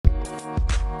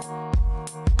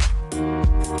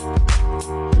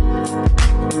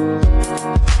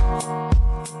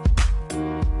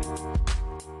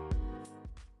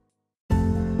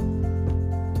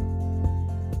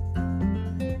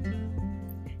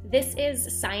This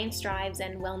is Science Drives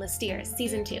and Wellness Steers,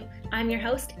 Season 2. I'm your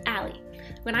host, Allie.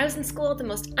 When I was in school, the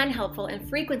most unhelpful and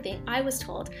frequent thing I was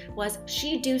told was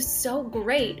she'd do so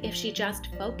great if she just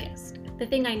focused. The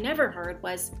thing I never heard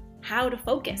was how to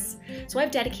focus. So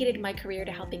I've dedicated my career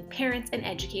to helping parents and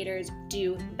educators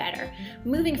do better,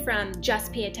 moving from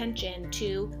just pay attention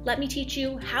to let me teach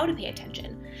you how to pay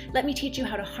attention. Let me teach you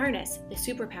how to harness the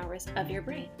superpowers of your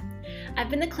brain. I've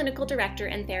been the clinical director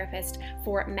and therapist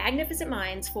for Magnificent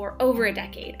Minds for over a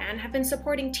decade and have been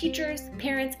supporting teachers,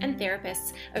 parents, and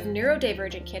therapists of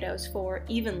neurodivergent kiddos for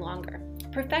even longer.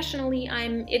 Professionally,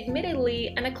 I'm admittedly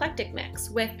an eclectic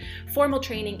mix with formal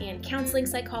training in counseling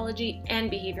psychology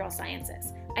and behavioral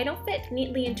sciences. I don't fit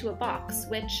neatly into a box,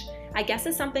 which I guess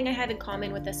is something I have in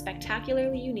common with the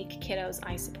spectacularly unique kiddos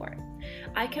I support.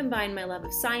 I combine my love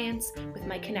of science with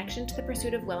my connection to the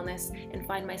pursuit of wellness and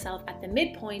find myself at the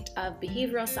midpoint of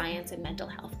behavioral science and mental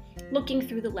health, looking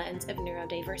through the lens of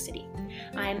neurodiversity.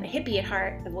 I'm a hippie at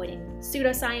heart, avoiding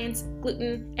pseudoscience,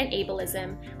 gluten, and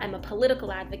ableism. I'm a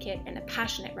political advocate and a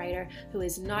passionate writer who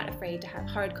is not afraid to have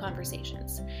hard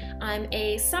conversations. I'm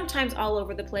a sometimes all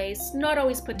over the place, not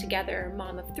always put together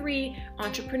mom of 3,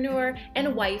 entrepreneur, and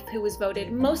a wife who was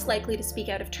voted most likely to speak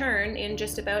out of turn in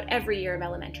just about every year of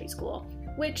elementary school,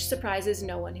 which surprises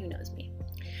no one who knows me.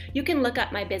 You can look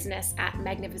up my business at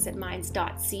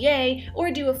magnificentminds.ca or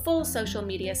do a full social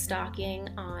media stalking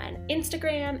on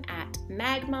Instagram at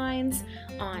magminds,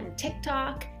 on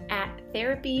TikTok at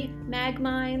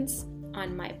therapymagminds,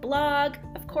 on my blog,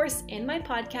 of course in my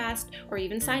podcast, or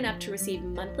even sign up to receive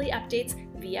monthly updates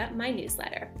via my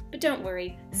newsletter. But don't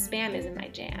worry, spam isn't my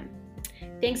jam.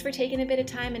 Thanks for taking a bit of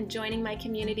time and joining my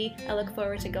community. I look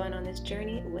forward to going on this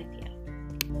journey with you.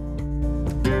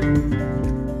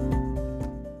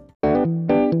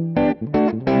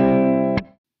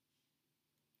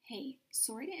 Hey,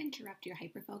 sorry to interrupt your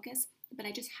hyperfocus, but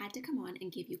I just had to come on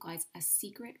and give you guys a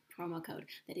secret promo code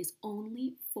that is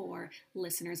only for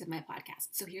listeners of my podcast.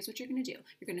 So here's what you're going to do.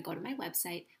 You're going to go to my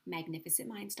website,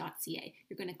 magnificentminds.ca.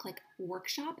 You're going to click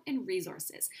Workshop and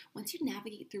Resources. Once you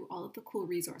navigate through all of the cool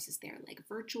resources there, like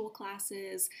virtual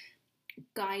classes,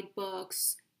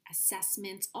 guidebooks,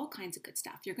 assessments, all kinds of good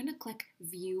stuff, you're going to click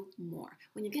View More.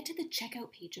 When you get to the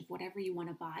checkout page of whatever you want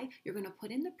to buy, you're going to put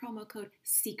in the promo code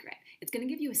SECRET. It's going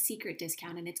to give you a secret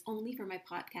discount, and it's only for my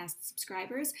podcast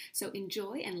subscribers. So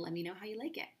enjoy and let me know how you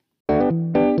like it.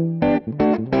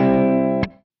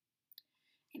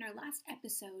 In our last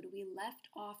episode, we left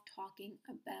off talking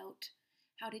about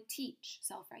how to teach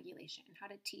self-regulation, how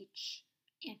to teach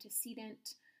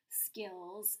antecedent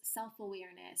skills,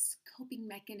 self-awareness, coping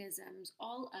mechanisms,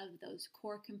 all of those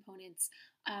core components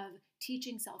of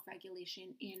teaching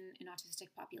self-regulation in an autistic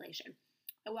population.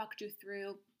 I walked you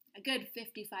through a good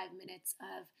 55 minutes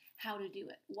of how to do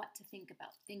it, what to think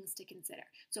about, things to consider.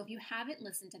 So if you haven't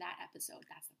listened to that episode,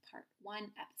 that's the part 1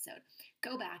 episode.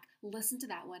 Go back, listen to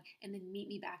that one, and then meet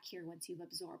me back here once you've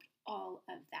absorbed all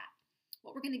of that.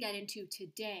 What we're going to get into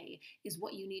today is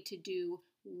what you need to do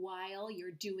while you're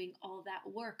doing all that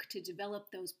work to develop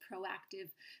those proactive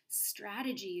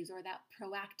strategies or that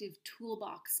proactive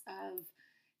toolbox of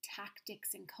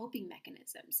tactics and coping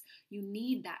mechanisms. You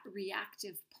need that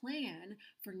reactive plan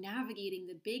for navigating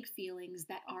the big feelings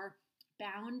that are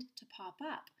bound to pop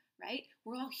up, right?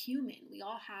 We're all human. We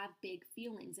all have big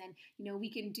feelings, and we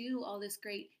can do all this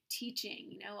great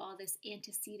teaching, all this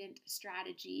antecedent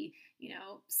strategy,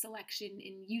 selection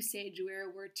and usage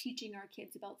where we're teaching our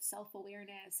kids about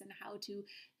self-awareness and how to,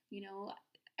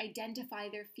 identify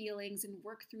their feelings and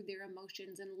work through their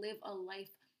emotions and live a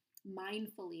life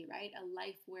mindfully, right? A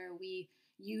life where we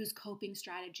use coping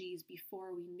strategies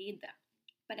before we need them.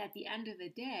 But at the end of the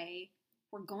day,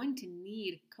 we're going to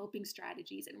need coping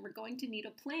strategies, and we're going to need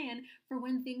a plan for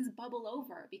when things bubble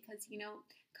over, because,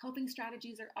 coping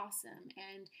strategies are awesome,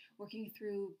 and working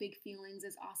through big feelings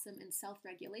is awesome, and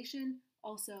self-regulation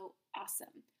also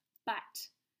awesome. But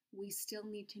we still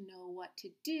need to know what to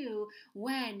do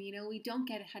when, we don't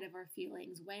get ahead of our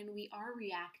feelings, when we are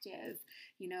reactive,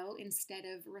 instead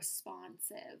of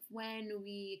responsive, when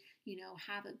we,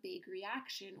 have a big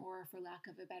reaction, or for lack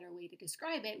of a better way to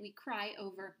describe it, we cry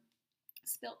over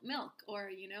spilt milk, or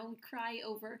we cry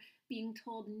over being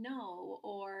told no,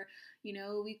 or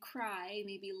we cry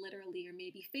maybe literally or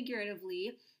maybe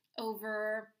figuratively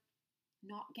over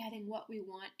not getting what we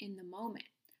want in the moment.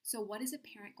 So, what is a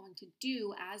parent going to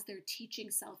do as they're teaching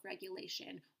self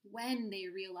regulation when they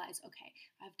realize, okay,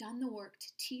 I've done the work to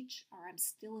teach, or I'm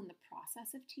still in the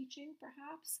process of teaching,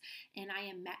 perhaps, and I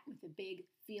am met with a big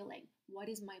feeling? What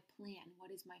is my plan?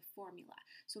 What is my formula?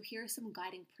 So, here are some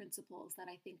guiding principles that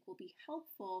I think will be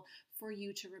helpful for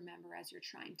you to remember as you're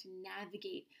trying to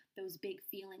navigate those big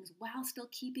feelings while still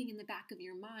keeping in the back of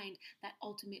your mind that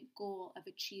ultimate goal of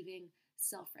achieving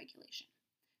self regulation.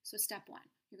 So, step one,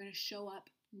 you're going to show up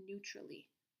neutrally.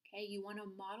 Okay, you want to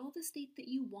model the state that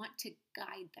you want to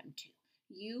guide them to.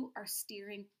 You are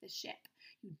steering the ship.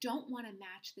 You don't want to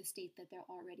match the state that they're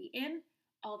already in.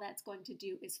 All that's going to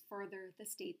do is further the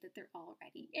state that they're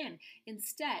already in.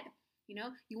 Instead,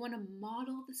 you want to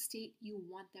model the state you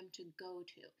want them to go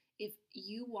to. If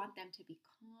you want them to be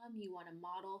calm, you want to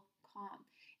model calm.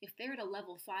 If they're at a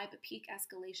level 5, a peak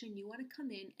escalation, you want to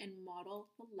come in and model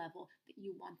the level that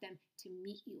you want them to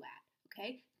meet you at.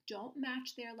 Okay? Don't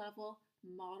match their level,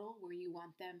 model where you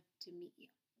want them to meet you.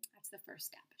 That's the first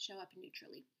step. Show up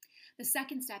neutrally. The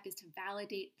second step is to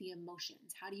validate the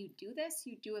emotions. How do you do this?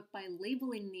 You do it by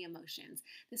labeling the emotions.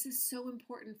 This is so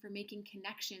important for making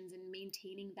connections and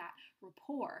maintaining that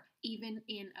rapport, even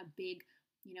in a big,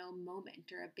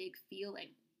 moment or a big feeling.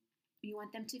 You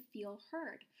want them to feel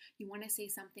heard. You want to say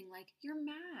something like, you're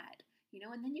mad.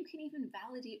 And then you can even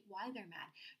validate why they're mad.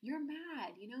 You're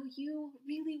mad, you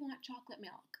really want chocolate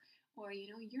milk. Or,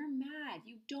 you're mad,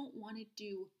 you don't want to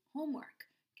do homework.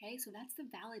 Okay, so that's the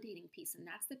validating piece. And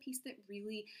that's the piece that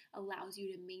really allows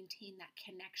you to maintain that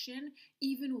connection,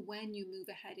 even when you move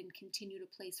ahead and continue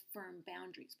to place firm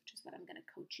boundaries, which is what I'm going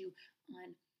to coach you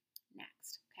on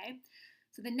next. Okay,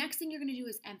 so the next thing you're going to do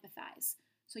is empathize.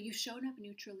 So you've shown up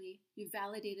neutrally, you've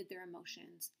validated their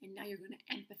emotions, and now you're going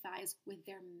to empathize with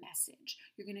their message.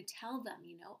 You're going to tell them,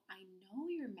 I know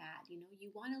you're mad,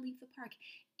 you want to leave the park,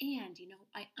 and,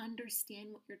 I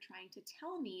understand what you're trying to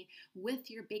tell me with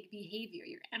your big behavior.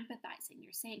 You're empathizing.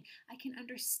 You're saying, I can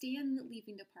understand that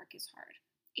leaving the park is hard.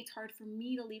 It's hard for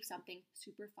me to leave something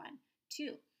super fun,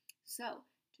 too. So,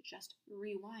 to just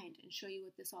rewind and show you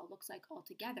what this all looks like all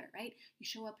together, right? You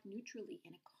show up neutrally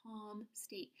in a calm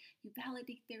state. You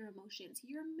validate their emotions.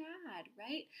 You're mad,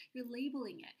 right? You're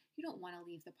labeling it. You don't want to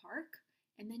leave the park.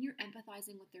 And then you're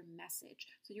empathizing with their message.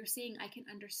 So you're saying, I can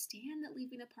understand that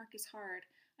leaving the park is hard.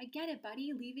 I get it,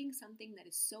 buddy. Leaving something that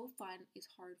is so fun is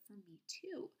hard for me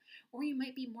too. Or you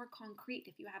might be more concrete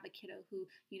if you have a kiddo who,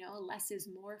 less is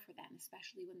more for them,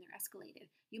 especially when they're escalated.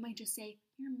 You might just say,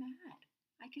 you're mad.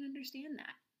 I can understand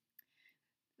that.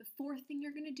 The fourth thing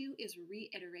you're going to do is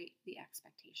reiterate the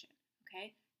expectation,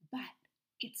 okay? But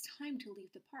it's time to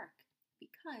leave the park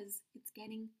because it's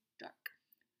getting dark.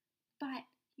 But,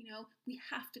 we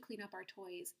have to clean up our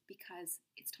toys because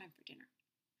it's time for dinner.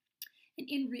 And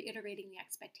in reiterating the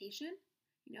expectation,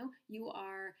 you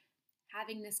are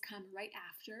having this come right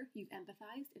after you've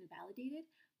empathized and validated,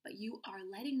 but you are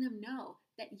letting them know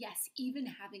that yes, even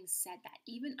having said that,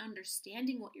 even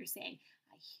understanding what you're saying,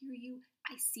 I hear you,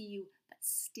 I see you, but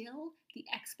still the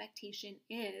expectation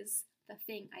is the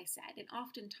thing I said. And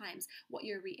oftentimes what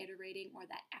you're reiterating or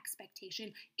that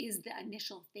expectation is the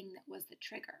initial thing that was the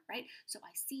trigger, right? So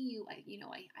I see you,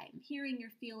 I'm hearing your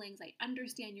feelings, I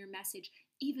understand your message.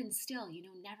 Even still,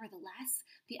 nevertheless,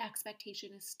 the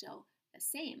expectation is still the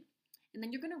same. And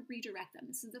then you're going to redirect them.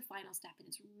 This is the final step, and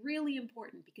it's really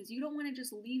important because you don't want to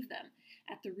just leave them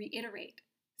at the reiterate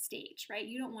stage, right?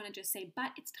 You don't want to just say,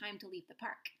 but it's time to leave the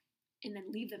park, and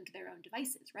then leave them to their own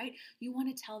devices, right? You want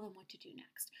to tell them what to do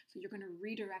next. So you're going to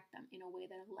redirect them in a way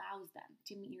that allows them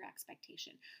to meet your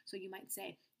expectation. So you might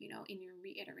say, in your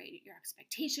reiterate your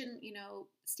expectation,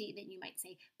 statement, you might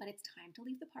say, but it's time to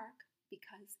leave the park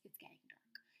because it's getting dark.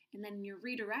 And then in your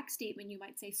redirect statement, you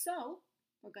might say, so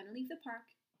we're going to leave the park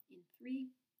in 3,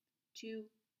 2,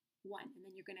 1. And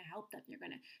then you're going to help them. You're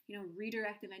going to,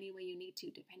 redirect them any way you need to,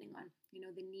 depending on,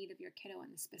 the need of your kiddo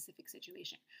in the specific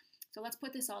situation. So let's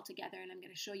put this all together, and I'm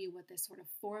going to show you what this sort of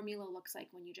formula looks like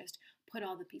when you just put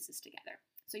all the pieces together.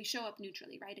 So you show up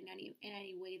neutrally, right, in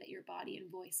any way that your body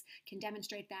and voice can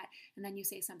demonstrate that, and then you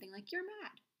say something like, you're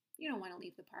mad. You don't want to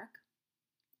leave the park.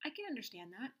 I can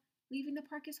understand that. Leaving the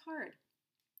park is hard.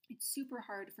 It's super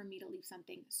hard for me to leave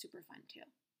something super fun too.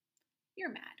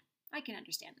 You're mad. I can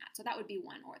understand that. So that would be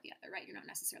one or the other, right? You're not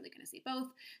necessarily going to say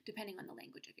both, depending on the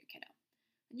language of your kiddo.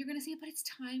 And you're going to say, but it's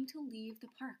time to leave the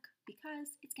park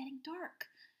because it's getting dark.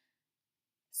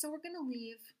 So we're going to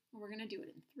leave, and we're going to do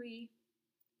it in 3,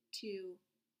 2,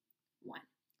 1.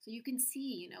 So you can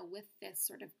see, with this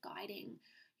sort of guiding,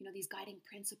 these guiding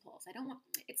principles. I don't want,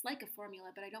 it's like a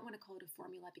formula, but I don't want to call it a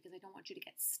formula because I don't want you to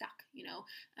get stuck,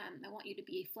 I want you to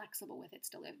be flexible with its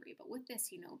delivery. But with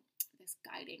this, this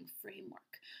guiding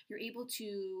framework, you're able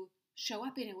to show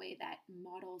up in a way that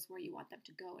models where you want them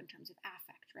to go in terms of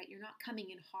affect, right? You're not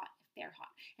coming in hot if they're hot.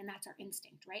 And that's our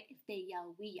instinct, right? If they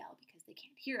yell, we yell because they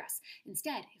can't hear us.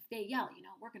 Instead, if they yell,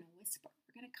 we're going to whisper.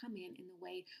 We're going to come in the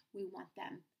way we want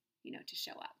them, to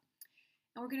show up.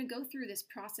 And we're going to go through this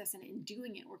process, and in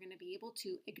doing it, we're going to be able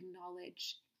to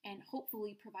acknowledge and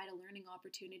hopefully provide a learning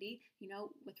opportunity,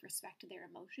 with respect to their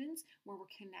emotions, where we're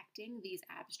connecting these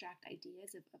abstract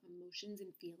ideas of emotions and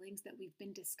feelings that we've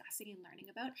been discussing and learning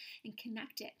about, and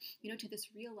connect it, to this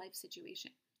real life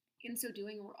situation. In so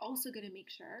doing, we're also going to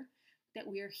make sure that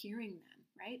we are hearing them,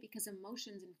 right? Because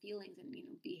emotions and feelings and,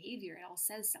 behavior, it all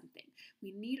says something.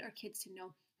 We need our kids to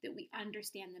know that we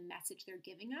understand the message they're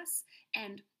giving us,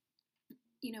 and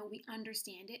we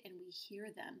understand it and we hear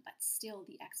them, but still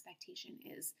the expectation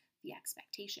is the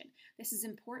expectation. This is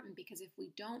important because if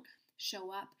we don't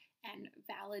show up and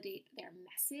validate their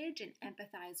message and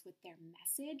empathize with their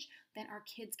message, then our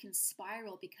kids can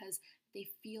spiral because they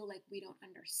feel like we don't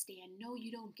understand. No,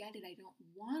 you don't get it. I don't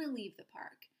want to leave the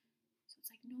park. So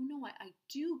it's like, no, I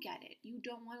do get it. You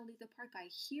don't want to leave the park. I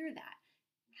hear that.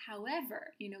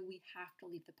 However, we have to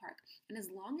leave the park. And as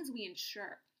long as we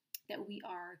ensure that we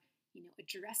are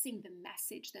addressing the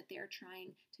message that they're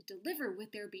trying to deliver with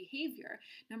their behavior,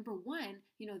 number one,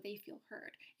 they feel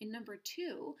heard. And number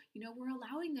two, we're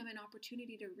allowing them an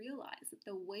opportunity to realize that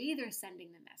the way they're sending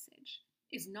the message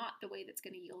is not the way that's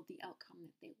going to yield the outcome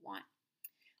that they want.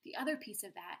 The other piece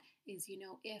of that is,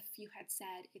 if you had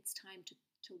said it's time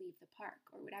to leave the park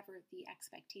or whatever the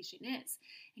expectation is,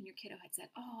 and your kiddo had said,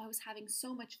 oh, I was having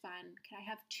so much fun. Can I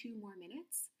have 2 more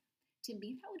minutes? To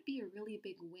me, that would be a really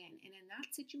big win. And in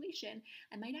that situation,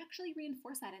 I might actually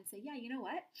reinforce that and say, yeah, you know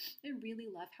what? I really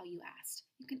love how you asked.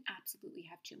 You can absolutely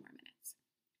have 2 more minutes.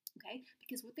 Okay?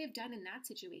 Because what they've done in that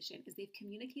situation is they've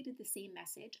communicated the same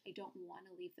message, I don't want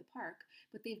to leave the park,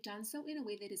 but they've done so in a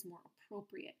way that is more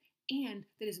appropriate and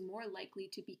that is more likely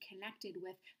to be connected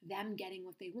with them getting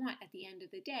what they want at the end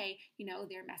of the day,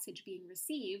 their message being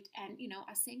received and,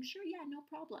 us saying, sure, yeah, no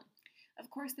problem. Of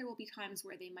course, there will be times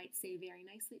where they might say very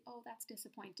nicely, oh, that's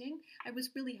disappointing. I was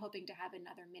really hoping to have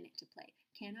another minute to play.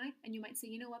 Can I? And you might say,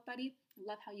 you know what, buddy? I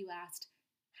love how you asked.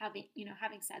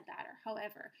 Having said that, or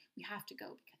however, we have to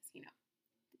go because,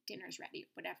 dinner's ready,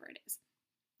 whatever it is.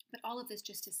 But all of this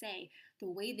just to say,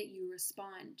 the way that you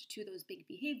respond to those big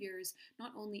behaviors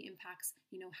not only impacts,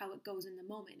 how it goes in the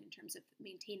moment in terms of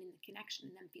maintaining the connection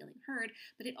and them feeling heard,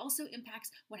 but it also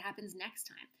impacts what happens next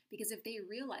time. Because if they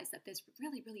realize that this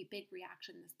really, really big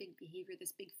reaction, this big behavior,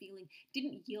 this big feeling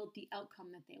didn't yield the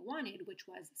outcome that they wanted, which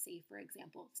was, say, for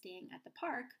example, staying at the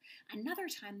park,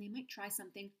 another time they might try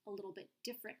something a little bit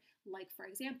different. Like, for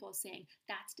example, saying,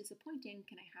 that's disappointing,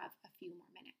 can I have a few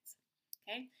more minutes?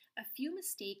 Okay, a few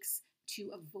mistakes to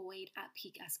avoid at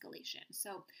peak escalation.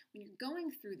 So when you're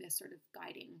going through this sort of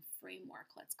guiding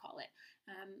framework, let's call it,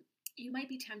 you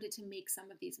might be tempted to make some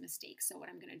of these mistakes. So what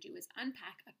I'm going to do is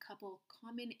unpack a couple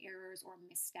common errors or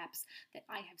missteps that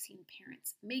I have seen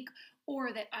parents make,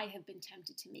 or that I have been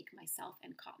tempted to make myself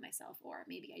and caught myself, or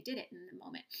maybe I did it in the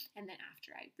moment and then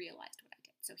after I realized what I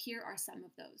did. So here are some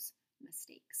of those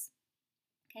mistakes.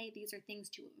 Okay, these are things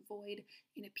to avoid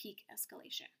in a peak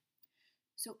escalation.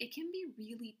 So it can be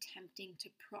really tempting to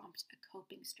prompt a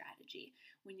coping strategy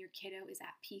when your kiddo is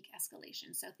at peak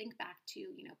escalation. So think back to,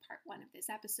 part 1 of this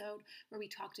episode where we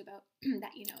talked about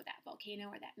that, that volcano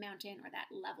or that mountain or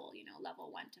that level, level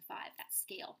 1 to 5, that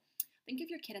scale. Think of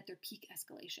your kid at their peak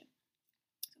escalation.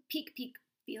 So peak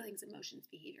feelings, emotions,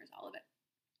 behaviors, all of it.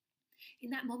 In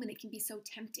that moment, it can be so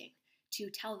tempting to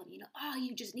tell them,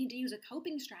 you just need to use a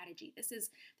coping strategy. This is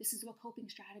what coping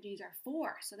strategies are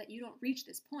for, so that you don't reach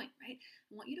this point, right?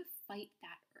 I want you to fight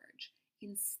that urge.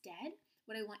 Instead,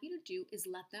 what I want you to do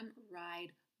is let them ride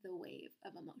the wave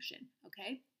of emotion,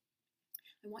 okay?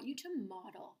 I want you to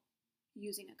model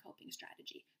using a coping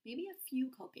strategy, maybe a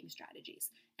few coping strategies,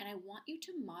 and I want you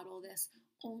to model this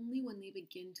only when they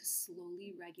begin to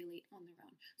slowly regulate on their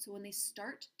own. So when they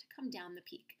start to come down the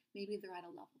peak, maybe they're at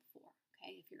a level 4.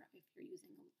 Okay, if you're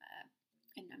using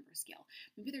a number scale,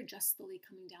 maybe they're just slowly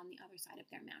coming down the other side of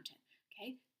their mountain.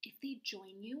 Okay, if they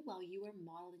join you while you are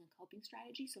modeling a coping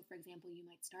strategy, so for example, you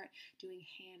might start doing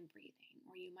hand breathing,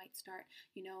 or you might start,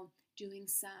 doing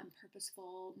some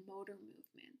purposeful motor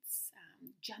movements,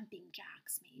 jumping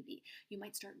jacks maybe. You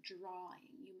might start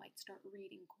drawing. You might start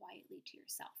reading quietly to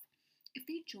yourself. If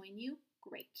they join you,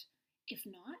 great. If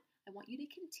not, I want you to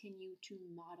continue to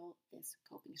model this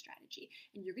coping strategy.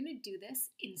 And you're going to do this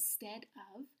instead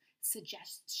of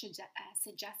suggesting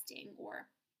or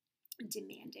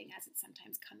demanding, as it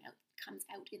sometimes comes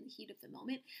out in the heat of the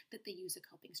moment, that they use a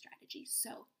coping strategy.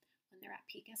 So when they're at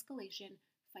peak escalation,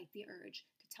 fight the urge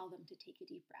to tell them to take a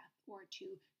deep breath or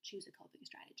to choose a coping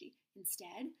strategy.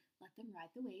 Instead, let them ride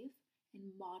the wave and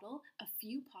model a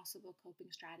few possible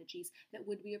coping strategies that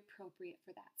would be appropriate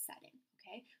for that setting.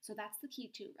 Okay, so that's the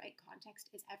key too, right? Context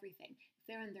is everything. If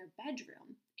they're in their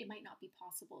bedroom, it might not be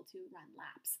possible to run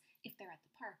laps. If they're at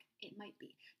the park, it might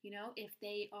be. If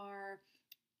they are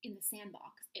in the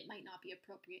sandbox, it might not be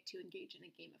appropriate to engage in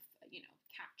a game of,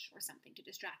 catch or something to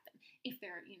distract them. If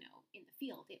they're, in the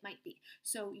field, it might be.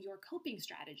 So your coping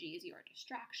strategies, your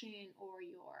distraction or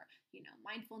your,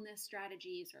 mindfulness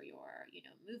strategies or your,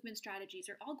 movement strategies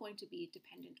are all going to be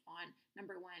dependent on,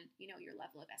 number one, your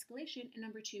level of escalation, and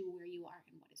number two, where you are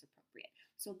and what is appropriate.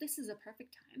 So this is a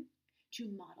perfect time to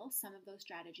model some of those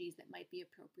strategies that might be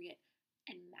appropriate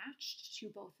and matched to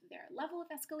both their level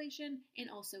of escalation and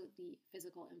also the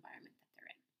physical environment that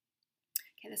they're in.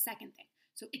 Okay, the second thing.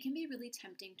 So it can be really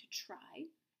tempting to try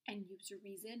and use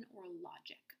reason or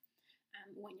logic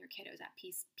when your kiddo's at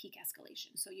peak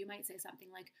escalation. So you might say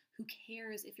something like, who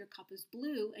cares if your cup is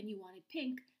blue and you wanted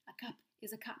pink? A cup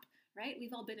is a cup, right?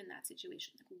 We've all been in that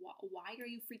situation. Like, why are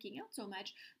you freaking out so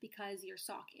much because your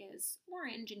sock is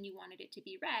orange and you wanted it to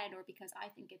be red, or because I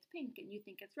think it's pink and you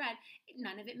think it's red?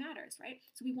 None of it matters, right?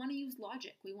 So we want to use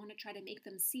logic. We want to try to make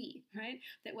them see, right,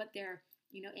 that what they're,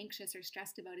 anxious or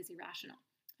stressed about is irrational.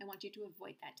 I want you to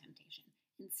avoid that temptation.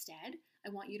 Instead, I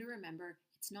want you to remember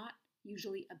it's not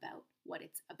usually about what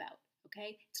it's about.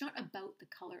 Okay? It's not about the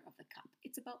color of the cup.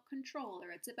 It's about control, or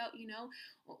it's about,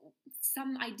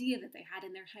 some idea that they had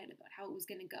in their head about how it was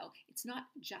going to go. It's not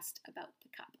just about the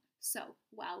cup. So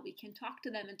while we can talk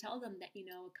to them and tell them that,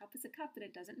 a cup is a cup and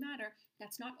it doesn't matter,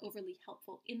 that's not overly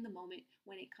helpful in the moment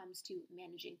when it comes to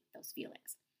managing those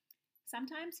feelings.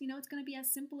 Sometimes, it's going to be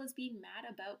as simple as being mad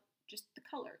about just the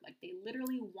color. Like they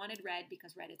literally wanted red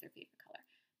because red is their favorite color.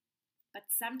 But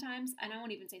sometimes, and I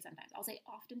won't even say sometimes, I'll say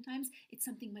oftentimes, it's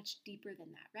something much deeper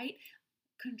than that, right?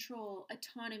 Control,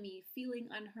 autonomy, feeling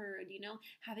unheard,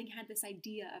 having had this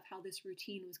idea of how this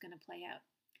routine was going to play out.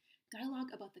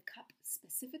 Dialogue about the cup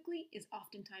specifically is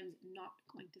oftentimes not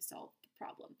going to solve the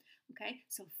problem, okay?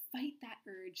 So fight that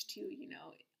urge to,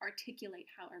 articulate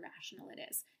how irrational it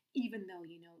is, even though,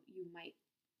 you might,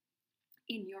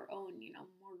 in your own,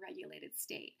 more regulated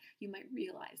state, you might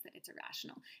realize that it's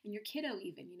irrational. And your kiddo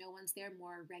even, once they're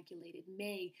more regulated,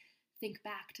 may think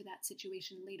back to that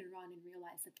situation later on and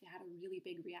realize that they had a really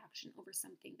big reaction over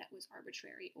something that was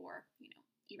arbitrary or,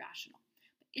 irrational.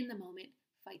 But in the moment,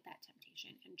 fight that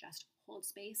temptation and just hold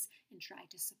space and try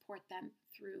to support them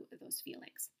through those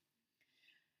feelings.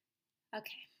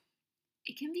 Okay,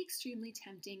 it can be extremely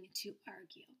tempting to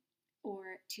argue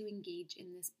or to engage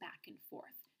in this back and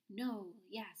forth. No,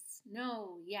 yes,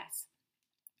 no, yes.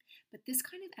 But this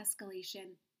kind of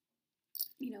escalation,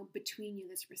 between you,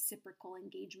 this reciprocal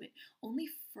engagement, only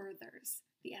furthers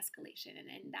the escalation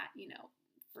and that,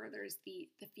 furthers the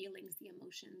feelings, the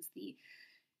emotions, the,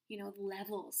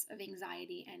 levels of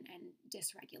anxiety and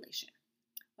dysregulation.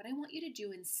 What I want you to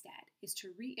do instead is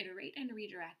to reiterate and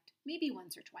redirect maybe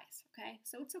once or twice, okay?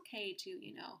 So it's okay to,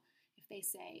 if they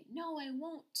say, no, I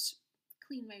won't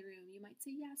clean my room, you might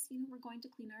say, yes, we're going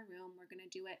to clean our room, we're going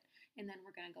to do it, and then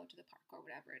we're going to go to the park or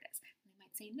whatever it is. And they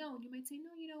might say no, and you might say,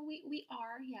 no, we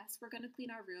are, yes, we're going to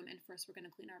clean our room, and first we're going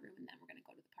to clean our room, and then we're going to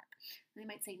go to the park. And they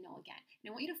might say no again. And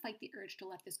I want you to fight the urge to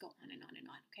let this go on and on and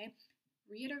on, okay?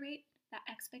 Reiterate that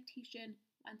expectation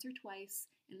once or twice,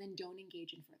 and then don't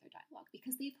engage in further dialogue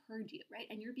because they've heard you, right?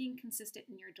 And you're being consistent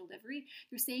in your delivery.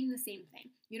 You're saying the same thing.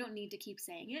 You don't need to keep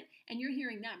saying it, and you're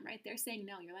hearing them, right? They're saying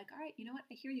no. You're like, all right, you know what?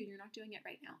 I hear you. You're not doing it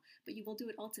right now, but you will do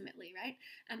it ultimately, right?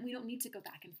 And we don't need to go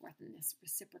back and forth in this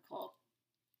reciprocal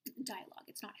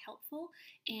dialogue. It's not helpful,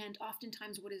 and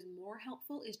oftentimes what is more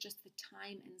helpful is just the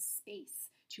time and space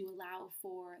to allow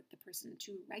for the person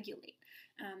to regulate.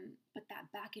 But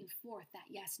that back and forth, that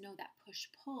yes, no, that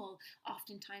push-pull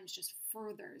oftentimes just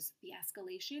furthers the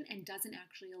escalation and doesn't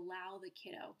actually allow the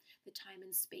kiddo the time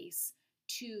and space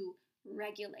to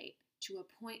regulate to a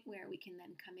point where we can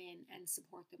then come in and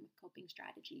support them with coping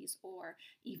strategies or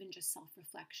even just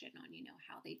self-reflection on,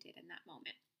 how they did in that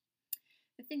moment.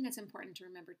 The thing that's important to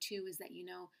remember too is that,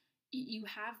 you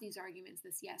have these arguments,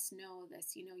 this yes, no,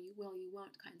 this, you will, you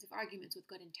won't kinds of arguments with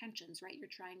good intentions, right? You're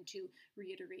trying to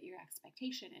reiterate your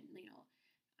expectation and,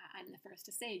 I'm the first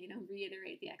to say,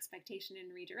 reiterate the expectation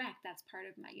and redirect. That's part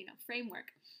of my,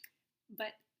 framework.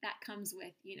 But that comes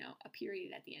with, a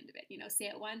period at the end of it. Say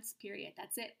it once, period.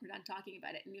 That's it. We're done talking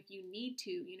about it. And if you need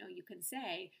to, you can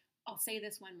say, I'll say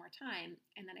this one more time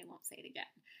and then I won't say it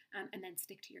again. And then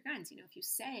stick to your guns. If you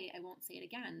say I won't say it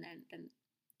again, then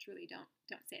truly don't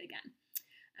say it again.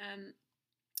 Um,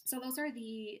 so those are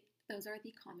the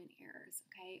common errors,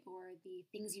 okay, or the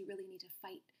things you really need to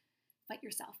fight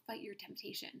yourself, fight your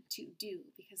temptation to do,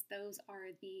 because those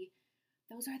are the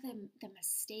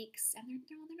mistakes, and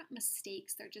they're not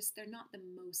mistakes. They're not the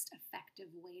most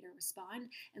effective way to respond,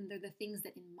 and they're the things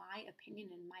that, in my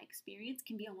opinion, in my experience,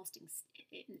 can be almost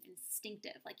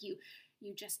instinctive. Like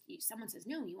someone says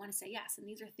no, you want to say yes, and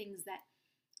these are things that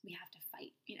we have to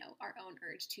fight, our own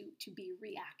urge to be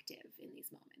reactive in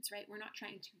these moments, right? We're not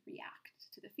trying to react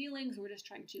to the feelings. We're just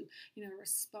trying to,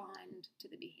 respond to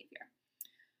the behavior.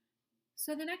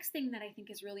 So the next thing that I think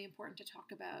is really important to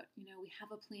talk about, we have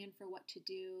a plan for what to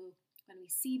do when we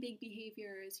see big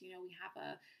behaviors. We have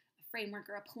a framework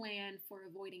or a plan for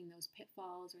avoiding those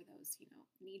pitfalls or those,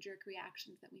 knee-jerk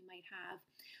reactions that we might have.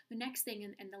 The next thing,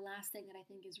 and the last thing that I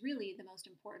think is really the most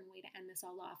important way to end this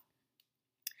all off,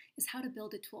 is how to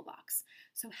build a toolbox.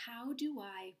 So how do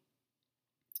I've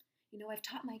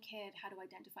taught my kid how to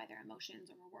identify their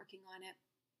emotions, and we're working on it.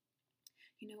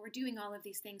 We're doing all of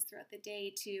these things throughout the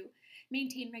day to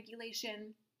maintain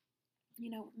regulation.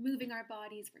 We're moving our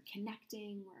bodies, we're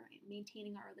connecting, we're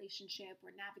maintaining our relationship,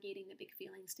 we're navigating the big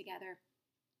feelings together.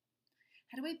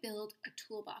 How do I build a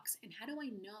toolbox, and how do I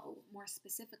know more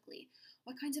specifically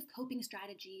what kinds of coping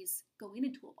strategies go in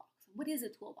a toolbox? What is a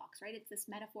toolbox, right? It's this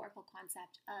metaphorical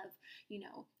concept of,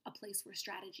 a place where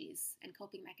strategies and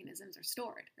coping mechanisms are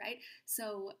stored, right?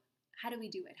 So how do we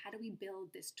do it? How do we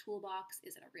build this toolbox?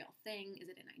 Is it a real thing? Is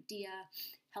it an idea?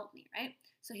 Help me, right?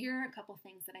 So here are a couple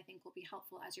things that I think will be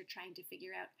helpful as you're trying to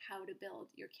figure out how to build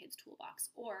your kid's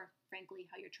toolbox, or frankly,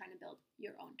 how you're trying to build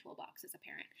your own toolbox as a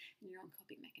parent and your own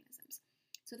coping mechanisms.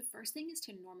 So the first thing is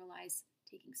to normalize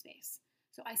taking space.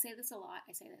 So I say this a lot.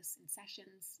 I say this in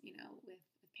sessions, with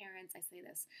parents. I say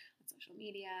this on social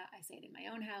media. I say it in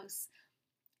my own house.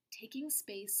 Taking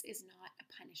space is not a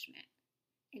punishment.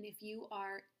 And if you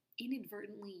are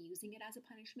inadvertently using it as a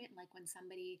punishment, like when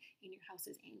somebody in your house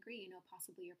is angry,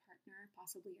 possibly your partner,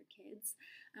 possibly your kids,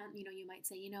 you might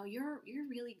say, you're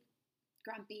really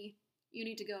grumpy. You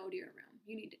need to go to your room.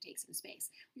 You need to take some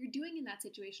space. What you're doing in that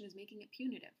situation is making it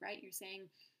punitive, right? You're saying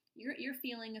you're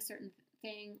feeling a certain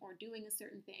thing or doing a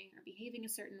certain thing or behaving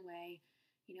a certain way.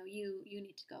 You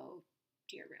need to go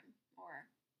to your room or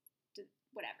to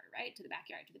whatever, right? To the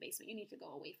backyard, to the basement. You need to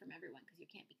go away from everyone because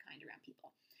you can't be kind around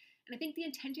people. And I think the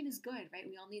intention is good, right?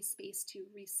 We all need space to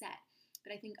reset.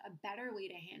 But I think a better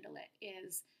way to handle it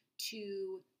is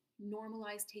to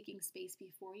normalize taking space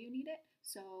before you need it.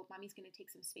 So mommy's going to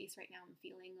take some space right now. I'm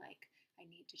feeling like I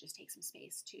need to just take some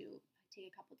space to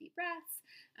take a couple deep breaths,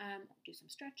 do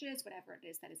some stretches, whatever it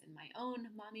is that is in my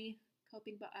own mommy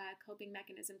coping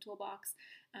mechanism toolbox.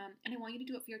 And I want you to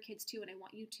do it for your kids too. And I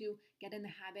want you to get in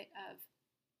the habit of,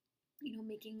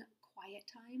 making quiet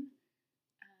time.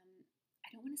 I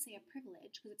don't want to say a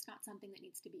privilege because it's not something that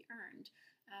needs to be earned.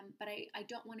 But I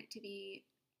don't want it to be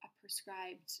a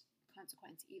prescribed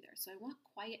consequence either. So I want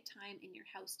quiet time in your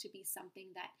house to be something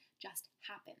that just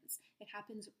happens. It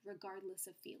happens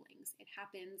regardless of feelings. It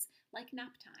happens like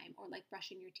nap time or like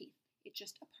brushing your teeth. It's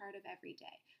just a part of every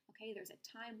day. Okay, there's a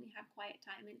time we have quiet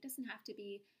time, and it doesn't have to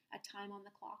be a time on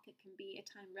the clock. It can be a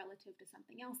time relative to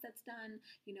something else that's done,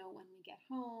 when we get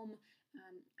home,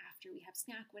 after we have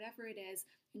snack, whatever it is.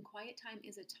 And quiet time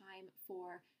is a time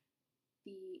for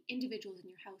the individuals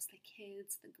in your house, the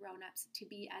kids, the grown-ups, to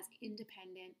be as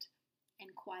independent and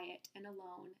quiet and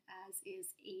alone as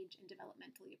is age and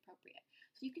developmentally appropriate.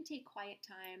 So you can take quiet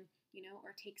time,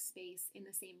 or take space in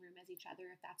the same room as each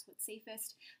other if that's what's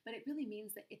safest. But it really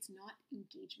means that it's not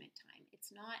engagement time.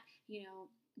 It's not,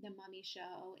 the mommy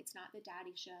show. It's not the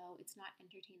daddy show. It's not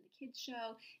entertain the kids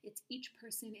show. It's each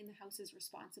person in the house is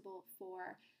responsible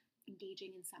for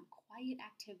engaging in some quiet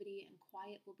activity, and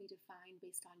quiet will be defined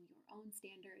based on your own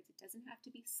standards. It doesn't have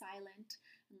to be silent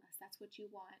unless that's what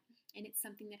you want. And it's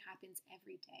something that happens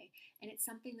every day. And it's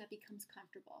something that becomes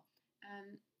comfortable.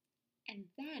 And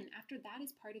then after that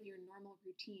is part of your normal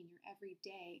routine, your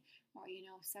everyday, or,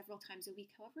 several times a week,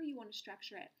 however you want to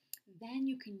structure it, then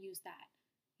you can use that,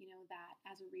 that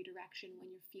as a redirection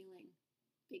when you're feeling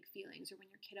big feelings, or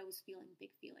when your kiddo is feeling big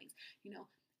feelings.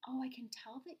 I can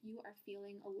tell that you are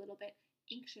feeling a little bit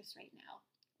anxious right now,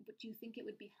 but do you think it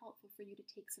would be helpful for you to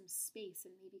take some space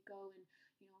and maybe go and,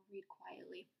 read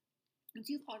quietly? Once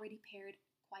you've already paired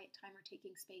quiet time or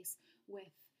taking space with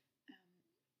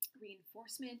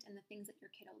reinforcement and the things that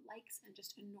your kiddo likes and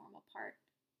just a normal part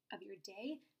of your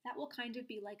day, that will kind of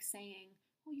be like saying,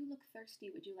 oh, you look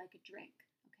thirsty, would you like a drink?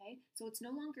 Okay, so it's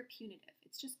no longer punitive,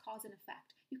 it's just cause and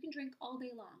effect. You can drink all day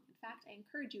long. In fact, I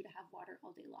encourage you to have water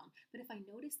all day long. But if I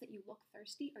notice that you look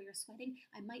thirsty or you're sweating,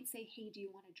 I might say, hey, do you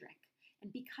want a drink?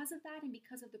 And because of that, and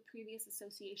because of the previous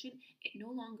association, it no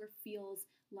longer feels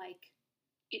like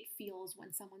it feels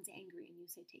when someone's angry and you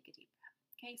say, take a deep breath.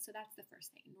 Okay, so that's the first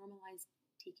thing, normalize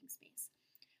taking space.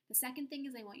 The second thing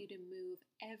is I want you to move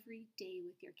every day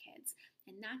with your kids.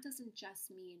 And that doesn't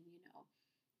just mean,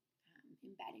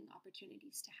 embedding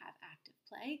opportunities to have active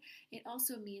play. It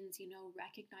also means,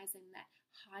 recognizing that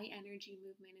high energy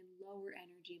movement and lower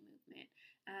energy movement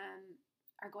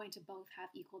are going to both have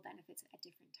equal benefits at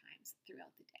different times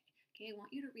throughout the day. Okay, I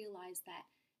want you to realize that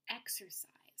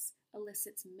exercise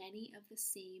elicits many of the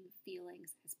same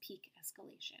feelings as peak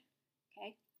escalation.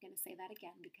 Okay, I'm going to say that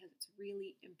again because it's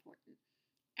really important.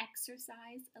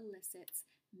 Exercise elicits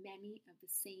many of the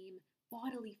same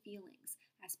bodily feelings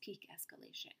as peak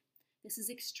escalation. This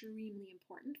is extremely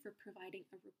important for providing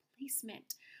a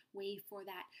replacement way for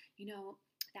that,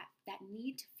 that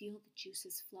need to feel the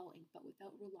juices flowing, but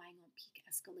without relying on peak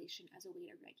escalation as a way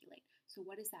to regulate. So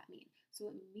what does that mean?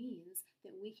 So it means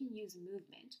that we can use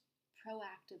movement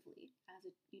proactively as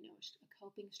a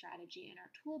coping strategy in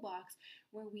our toolbox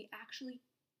where we actually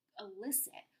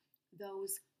elicit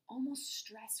those almost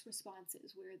stress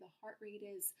responses where the heart rate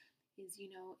is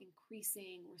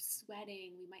increasing, we're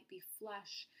sweating, we might be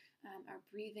flush, our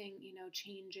breathing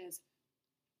changes.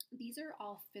 These are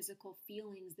all physical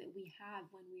feelings that we have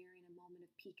when we are in a moment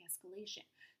of peak escalation.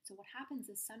 So what happens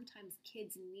is sometimes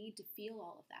kids need to feel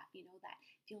all of that, that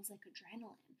feels like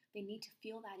adrenaline. They need to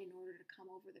feel that in order to come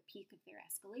over the peak of their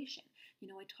escalation.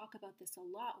 I talk about this a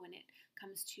lot when it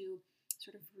comes to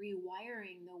sort of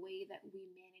rewiring the way that we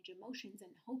manage emotions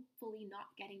and hopefully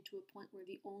not getting to a point where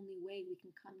the only way we can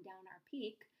come down our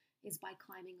peak is by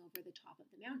climbing over the top of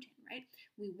the mountain, right?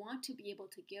 We want to be able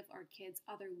to give our kids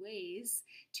other ways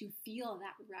to feel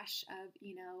that rush of,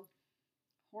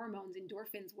 hormones,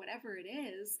 endorphins, whatever it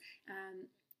is,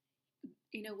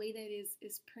 in a way that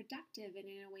is productive and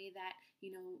in a way that,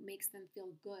 makes them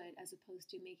feel good as opposed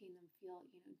to making them feel,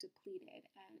 depleted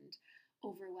and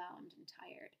overwhelmed and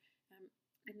tired.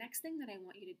 The next thing that I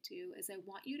want you to do is I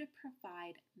want you to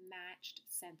provide matched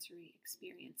sensory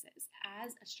experiences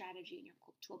as a strategy in your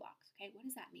toolbox. Okay, what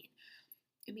does that mean?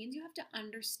 It means you have to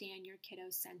understand your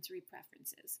kiddo's sensory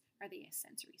preferences. Are they a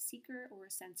sensory seeker or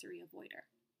a sensory avoider?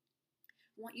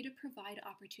 I want you to provide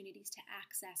opportunities to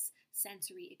access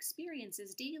sensory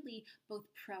experiences daily, both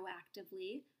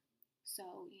proactively,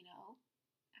 so,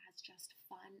 as just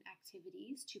fun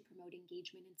activities to promote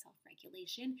engagement and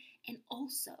self-regulation, and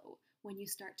also when you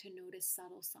start to notice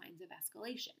subtle signs of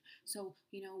escalation. So,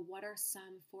 what are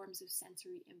some forms of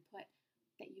sensory input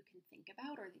that you can think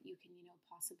about or that you can,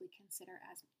 possibly consider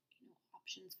as,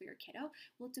 options for your kiddo?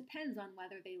 Well, it depends on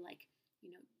whether they like,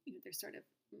 they're sort of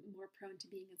more prone to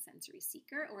being a sensory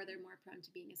seeker or they're more prone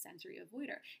to being a sensory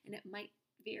avoider. And it might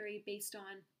vary based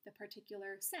on the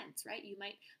particular sense, right? You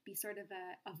might be sort of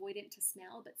avoidant to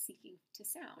smell but seeking to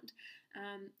sound,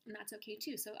 and that's okay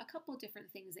too. So a couple different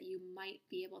things that you might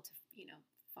be able to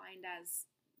find as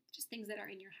just things that are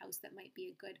in your house that might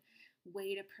be a good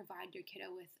way to provide your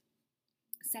kiddo with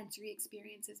sensory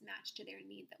experiences matched to their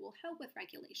need that will help with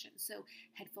regulation. So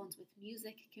headphones with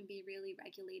music can be really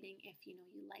regulating if you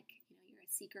like you're a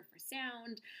seeker for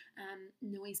sound.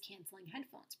 Noise canceling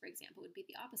headphones, for example, would be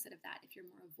the opposite of that if you're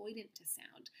more avoidant to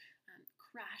sound.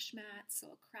 Crash mats.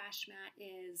 So a crash mat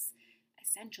is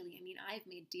essentially, I've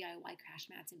made DIY crash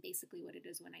mats, and basically what it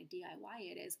is when I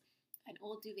DIY it is an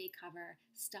old duvet cover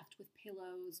stuffed with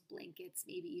pillows, blankets,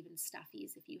 maybe even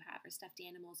stuffies if you have, or stuffed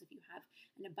animals if you have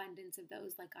an abundance of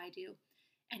those like I do.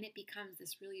 And it becomes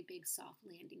this really big soft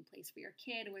landing place for your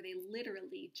kid where they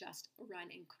literally just run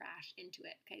and crash into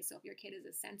it. Okay, so if your kid is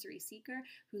a sensory seeker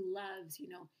who loves,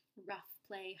 rough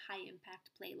play, high impact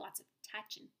play, lots of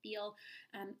touch and feel,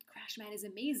 crash mat is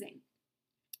amazing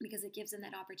because it gives them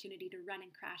that opportunity to run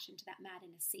and crash into that mat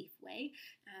in a safe way.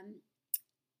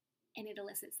 And it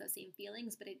elicits those same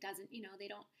feelings, but it doesn't,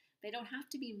 they don't have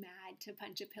to be mad to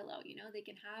punch a pillow. They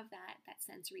can have that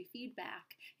sensory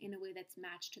feedback in a way that's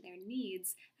matched to their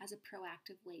needs as a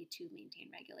proactive way to maintain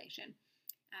regulation.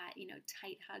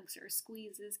 Tight hugs or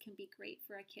squeezes can be great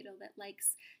for a kiddo that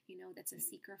likes, that's a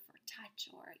seeker for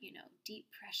touch, or, deep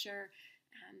pressure.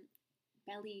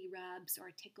 Belly rubs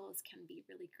or tickles can be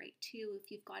really great too.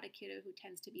 If you've got a kiddo who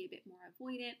tends to be a bit more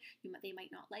avoidant, they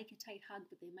might not like a tight hug,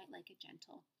 but they might like a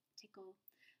gentle tickle.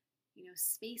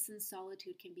 Space and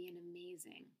solitude can be an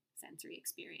amazing sensory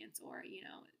experience, or,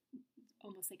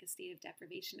 almost like a state of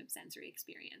deprivation of sensory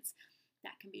experience.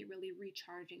 That can be really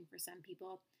recharging for some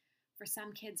people. For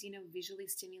some kids, visually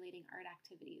stimulating art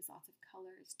activities, lots of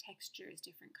colors, textures,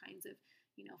 different kinds of,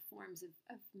 forms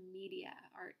of media.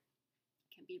 Art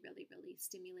can be really, really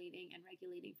stimulating and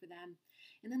regulating for them.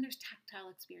 And then there's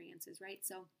tactile experiences, right?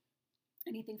 So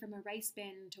anything from a rice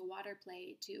bin to water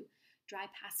play to dry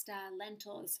pasta,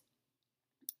 lentils,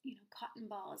 cotton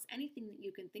balls, anything that you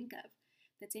can think of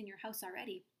that's in your house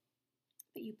already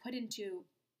that you put into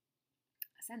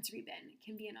a sensory bin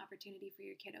can be an opportunity for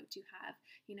your kiddo to have,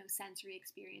 sensory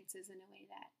experiences in a way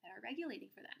that are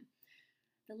regulating for them.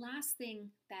 The last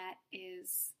thing that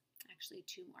is actually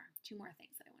two more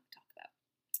things that I want to talk about.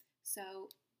 So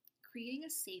creating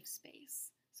a safe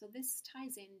space. So this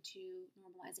ties into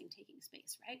normalizing taking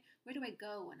space, right? Where do I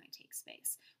go when I take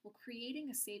space? Well, creating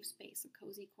a safe space, a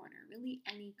cozy corner, really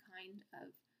any kind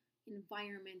of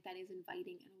environment that is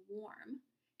inviting and warm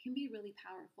can be really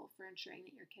powerful for ensuring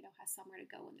that your kiddo has somewhere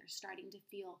to go when they're starting to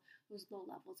feel those low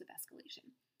levels of escalation.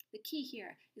 The key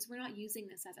here is we're not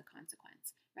using this as a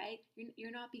consequence, right?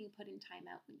 You're not being put in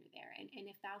timeout when you're there. And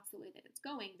if that's the way that it's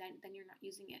going, then you're not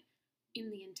using it in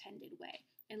the intended way.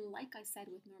 And like I said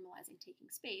with normalizing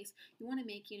taking space, you want to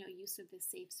make, use of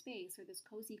this safe space or this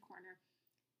cozy corner,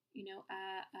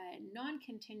 a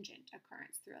non-contingent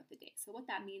occurrence throughout the day. So what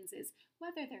that means is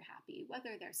whether they're happy,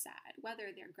 whether they're sad,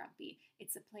 whether they're grumpy,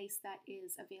 it's a place that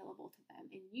is available to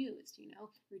them and used,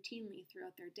 routinely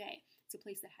throughout their day. It's a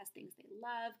place that has things they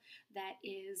love, that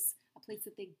is a place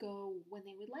that they go when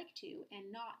they would like to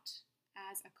and not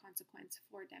as a consequence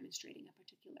for demonstrating a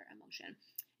particular emotion.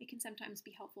 It can sometimes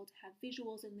be helpful to have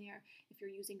visuals in there if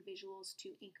you're using visuals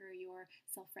to anchor your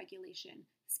self-regulation,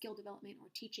 skill development,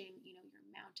 or teaching, your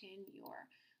mountain, your,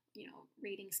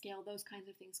 rating scale. Those kinds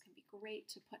of things can be great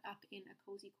to put up in a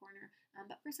cozy corner.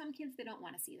 But for some kids, they don't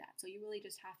want to see that. So you really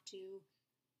just have to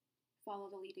follow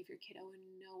the lead of your kiddo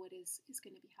and know what is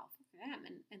going to be helpful for them.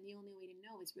 And the only way to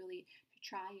know is really to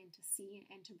try and to see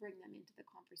and to bring them into the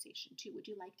conversation too. Would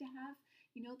you like to have,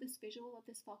 this visual of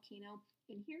this volcano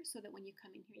in here so that when you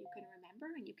come in here, you can remember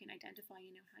and you can identify,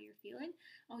 how you're feeling?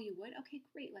 Oh, you would? Okay,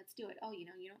 great, let's do it. Oh, you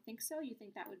don't think so? You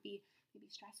think that would be maybe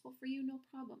stressful for you? No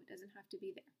problem. It doesn't have to be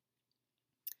there.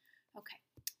 Okay,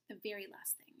 the very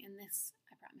last thing, and this,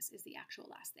 I promise, is the actual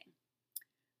last thing.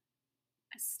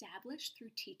 Establish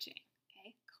through teaching,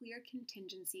 okay, clear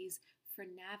contingencies for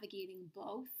navigating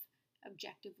both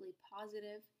objectively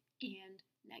positive and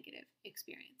negative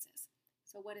experiences.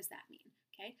 So what does that mean?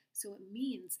 Okay, so it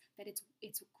means that it's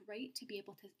great to be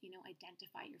able to,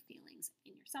 identify your feelings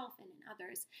in yourself and in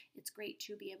others. It's great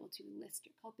to be able to list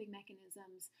your coping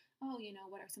mechanisms. Oh,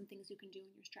 what are some things you can do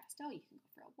when you're stressed? Oh, you can go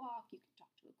for a walk, you can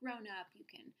talk to a grown-up, you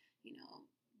can,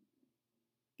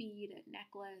 bead a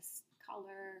necklace,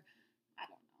 color, I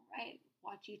don't know, right?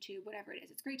 Watch YouTube, whatever it is.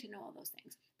 It's great to know all those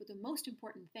things. But the most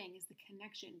important thing is the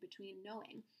connection between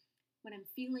knowing when I'm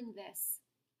feeling this,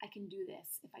 I can do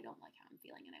this if I don't like how I'm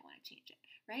feeling and I want to change it,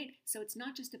 right? So it's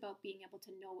not just about being able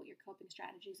to know what your coping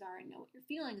strategies are and know what your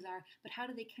feelings are, but how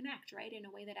do they connect, right? In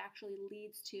a way that actually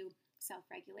leads to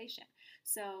self-regulation.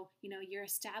 So, you're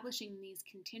establishing these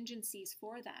contingencies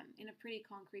for them in a pretty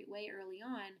concrete way early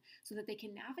on so that they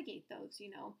can navigate those,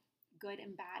 good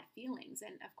and bad feelings.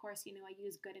 And of course, I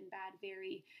use good and bad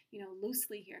very,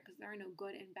 loosely here because there are no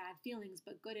good and bad feelings,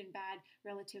 but good and bad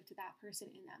relative to that person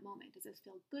in that moment. Does this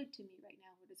feel good to me right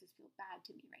now, or does this feel bad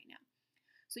to me right now?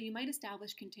 So you might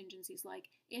establish contingencies like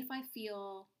if I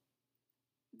feel,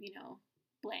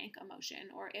 blank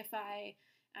emotion, or if I,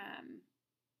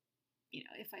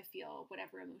 if I feel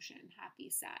whatever emotion, happy,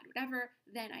 sad, whatever,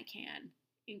 then I can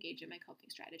engage in my coping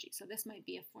strategy. So this might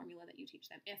be a formula that you teach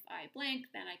them. If I blank,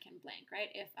 then I can blank, right?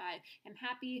 If I am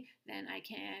happy, then I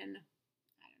can,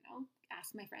 I don't know,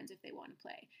 ask my friends if they want to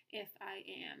play. If I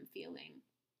am feeling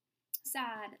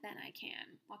sad, then I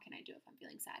can, what can I do if I'm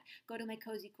feeling sad? Go to my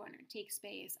cozy corner, take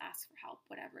space, ask for help,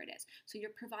 whatever it is. So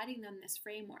you're providing them this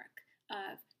framework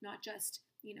of not just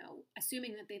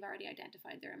assuming that they've already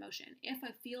identified their emotion. If I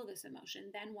feel this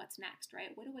emotion, then what's next, right?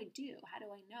 What do I do? How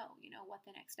do I know, what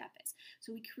the next step is?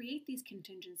 So we create these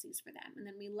contingencies for them, and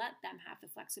then we let them have the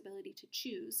flexibility to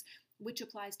choose which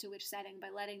applies to which setting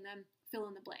by letting them fill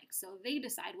in the blanks. So they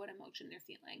decide what emotion they're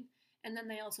feeling, and then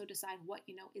they also decide what,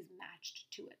 is matched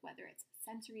to it, whether it's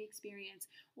sensory experience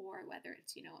or whether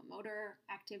it's, a motor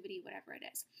activity, whatever it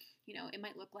is. It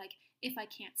might look like if I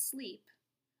can't sleep,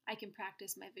 I can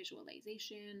practice my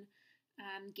visualization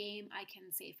game. I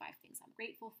can say 5 things I'm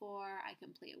grateful for. I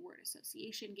can play a word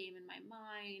association game in my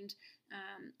mind.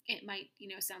 It might,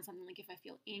 sound something like if I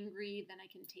feel angry, then I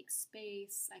can take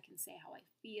space. I can say how I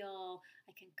feel.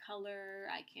 I can color.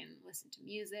 I can listen to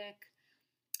music.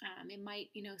 It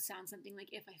might, sound something like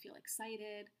if I feel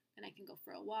excited, then then I can go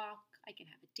for a walk, I can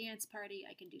have a dance party,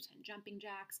 I can do 10 jumping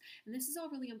jacks. And this is all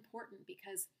really important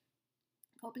because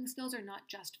coping skills are not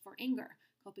just for anger.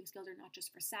 Coping skills are not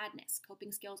just for sadness.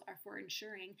 Coping skills are for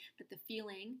ensuring that the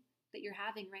feeling that you're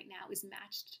having right now is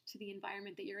matched to the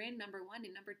environment that you're in, number one,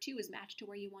 and number two is matched to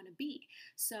where you want to be.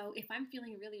 So if I'm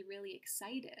feeling really, really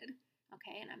excited,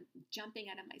 okay, and I'm jumping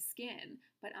out of my skin,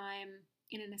 but I'm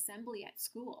in an assembly at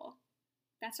school,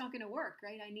 that's not going to work,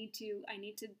 right? I need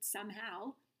to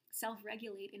somehow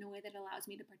self-regulate in a way that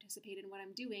allows me to participate in what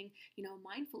I'm doing,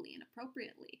 mindfully and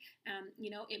appropriately.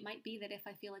 It might be that if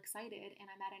I feel excited and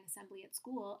I'm at an assembly at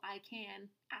school, I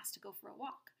can ask to go for a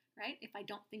walk, right? If I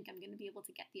don't think I'm going to be able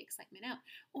to get the excitement out.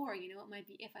 Or, it might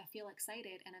be if I feel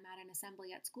excited and I'm at an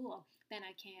assembly at school, then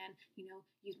I can,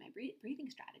 use my breathing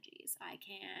strategies. I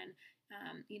can,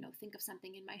 think of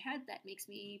something in my head that makes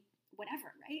me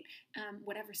whatever, right?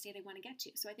 Whatever state I want to get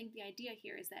to. So I think the idea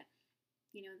here is that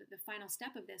the final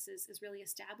step of this is really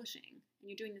establishing, and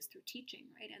you're doing this through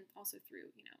teaching, right? And also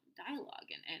through, dialogue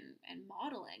and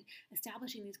modeling,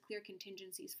 establishing these clear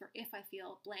contingencies for if I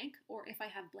feel blank or if I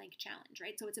have blank challenge,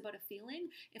 right? So it's about a feeling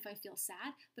if I feel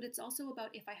sad, but it's also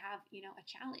about if I have, a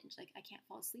challenge, like I can't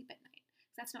fall asleep at night.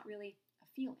 So that's not really a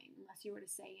feeling unless you were to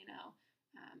say,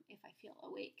 if I feel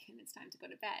awake and it's time to go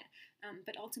to bed.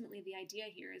 But ultimately the idea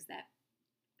here is that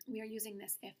we are using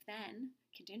this if-then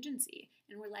contingency,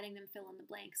 and we're letting them fill in the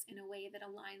blanks in a way that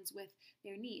aligns with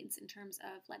their needs in terms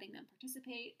of letting them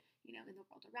participate, in the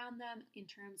world around them, in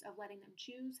terms of letting them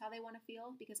choose how they want to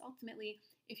feel. Because ultimately,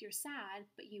 if you're sad,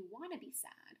 but you want to be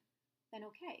sad, then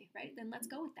okay, right? Then let's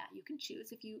go with that. You can choose.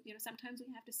 If sometimes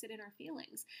we have to sit in our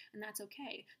feelings, and that's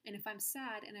okay. And if I'm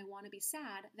sad and I want to be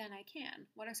sad, then I can.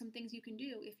 What are some things you can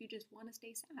do if you just want to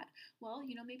stay sad? Well,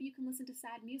 maybe you can listen to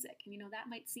sad music, and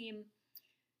that might seem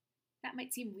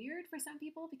weird for some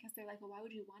people because they're like, well, why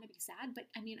would you want to be sad? But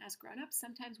as grown-ups,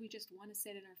 sometimes we just want to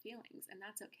sit in our feelings, and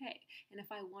that's okay. And if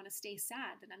I want to stay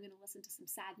sad, then I'm going to listen to some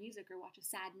sad music or watch a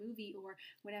sad movie or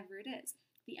whatever it is.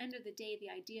 At the end of the day, the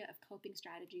idea of coping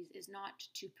strategies is not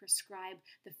to prescribe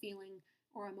the feeling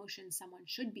or emotion someone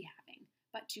should be having,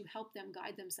 but to help them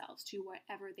guide themselves to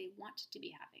whatever they want to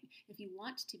be having. If you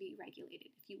want to be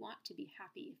regulated, if you want to be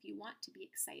happy, if you want to be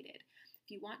excited, if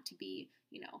you want to be,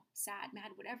 sad,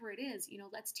 mad, whatever it is,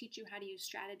 let's teach you how to use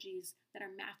strategies that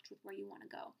are matched with where you want to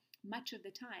go. Much of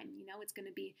the time, it's going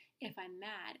to be, if I'm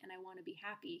mad and I want to be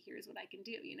happy, here's what I can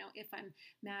do. If I'm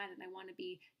mad and I want to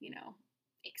be,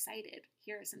 excited,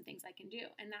 here are some things I can do.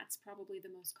 And that's probably the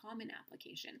most common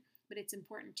application. But it's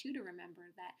important too to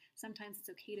remember that sometimes it's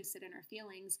okay to sit in our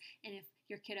feelings. And if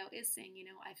your kiddo is saying,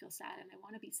 I feel sad and I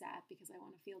want to be sad because I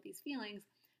want to feel these feelings,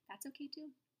 that's okay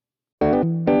too.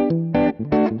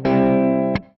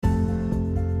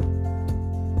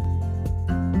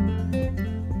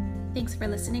 Thanks for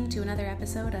listening to another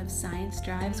episode of Science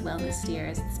Drives Wellness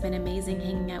Steers. It's been amazing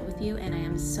hanging out with you, and I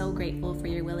am so grateful for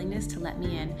your willingness to let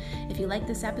me in. If you like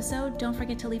this episode, don't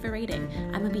forget to leave a rating.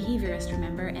 I'm a behaviorist,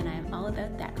 remember, and I am all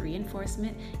about that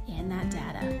reinforcement and that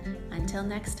data. Until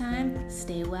next time,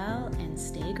 stay well and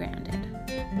stay grounded.